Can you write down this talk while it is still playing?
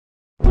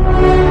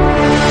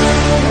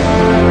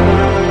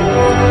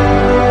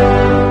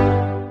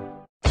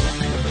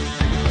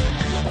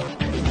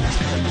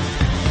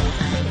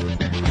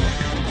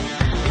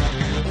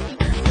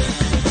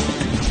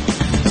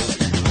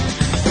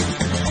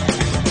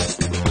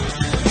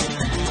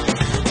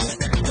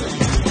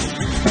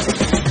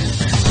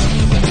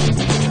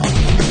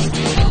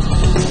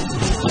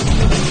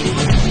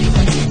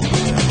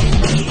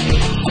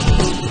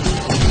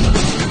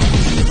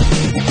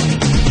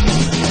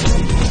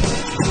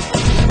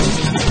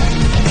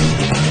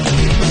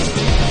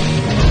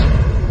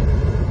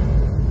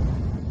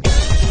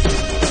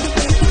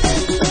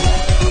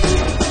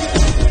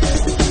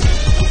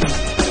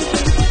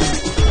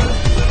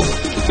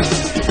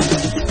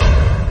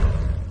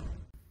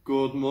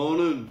Good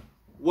morning.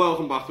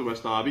 Welcome back to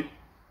West Derby.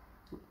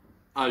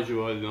 As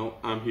you already know,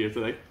 I'm here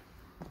today.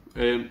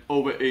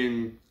 Over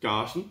in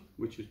Garston,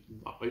 which is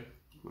that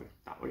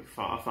way,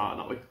 far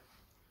that way.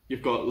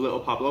 You've got little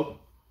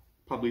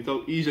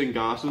Pablito. He's in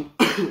Garston.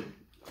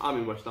 I'm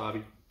in West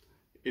Derby.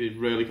 It is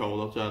really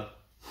cold outside,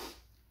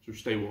 so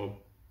stay warm.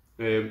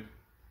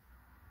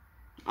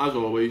 As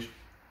always,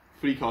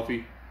 free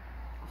coffee,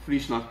 free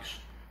snacks.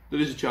 There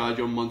is a charge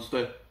on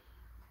Monster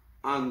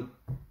and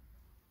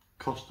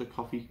Costa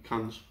coffee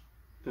cans,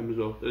 them as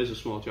well. There is a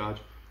small charge,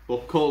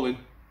 but call in,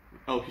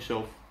 help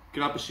yourself,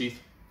 grab a seat,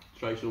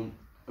 try some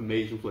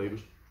amazing flavours.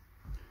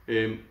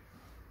 To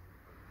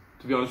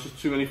be honest, there's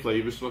too many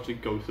flavours to actually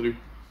go through,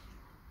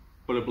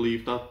 but I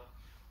believe that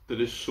there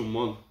is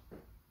someone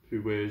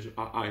who wears an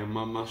Iron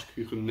Man mask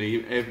who can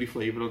name every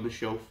flavour on the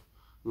shelf,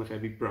 and like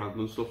every brand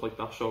and stuff like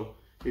that. So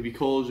if he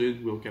calls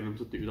in, we'll get him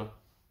to do that.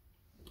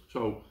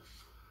 So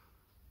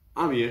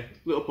I'm here,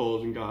 little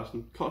Paul's in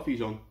Garston,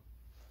 coffee's on,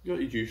 you got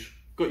your juice,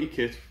 got your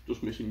kit,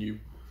 just missing you.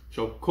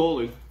 So call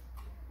in,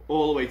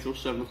 all the way till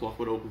 7 o'clock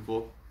we're open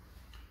for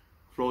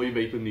all your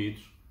vaping needs.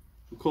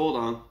 So call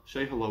down,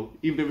 say hello,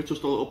 even if it's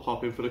just a little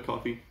pop in for a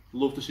coffee.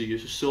 Love to see you.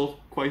 There's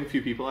still quite a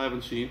few people I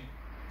haven't seen.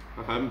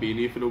 I haven't been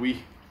here for a week,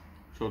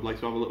 so I'd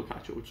like to have a little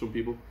catch up with some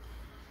people.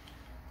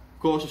 Of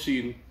course I've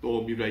seen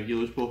all my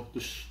regulars, but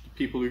there's the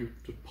people who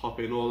just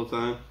pop in all the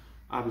time.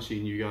 I haven't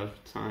seen you guys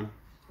for time.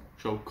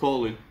 So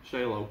call in,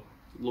 say hello,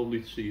 lovely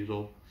to see you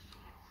all.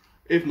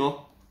 If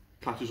not,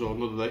 catch us on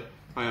another day.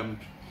 I am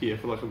here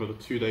for like another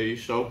 2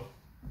 days, so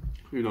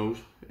who knows.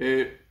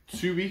 2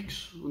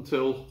 weeks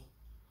until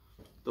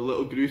the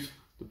little Groot,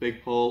 the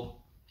big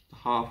Paul, the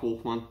half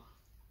Wolfman,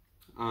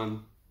 and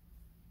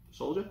the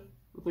Soldier,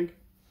 I think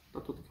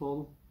that's what they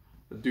call them.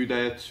 They do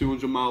their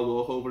 200-mile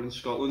walk over in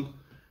Scotland.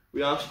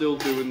 We are still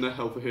doing the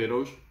Health for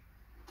Heroes,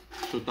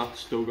 so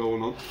that's still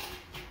going on.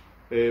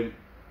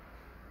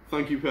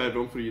 Thank you for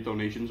everyone for your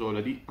donations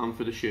already and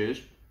for the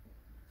shares.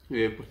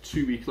 But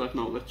 2 weeks left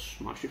now, let's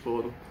smash it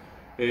for them.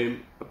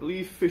 I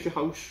believe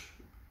Health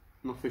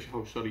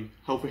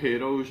for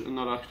Heroes, and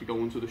they're actually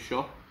going to the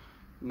shop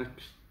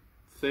next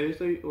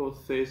Thursday or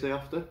Thursday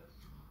after.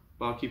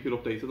 But I'll keep you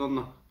updated on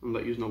that and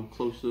let you know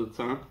close to the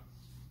time.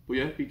 But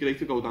yeah, it'd be great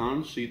to go down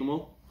and see them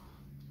all.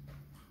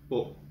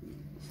 But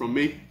from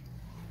me,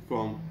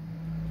 from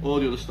all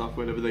the other staff,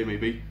 wherever they may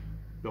be,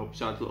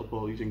 besides little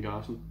Paulies in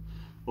Garston,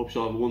 hope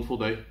you all have a wonderful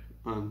day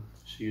and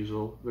see you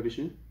all very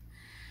soon.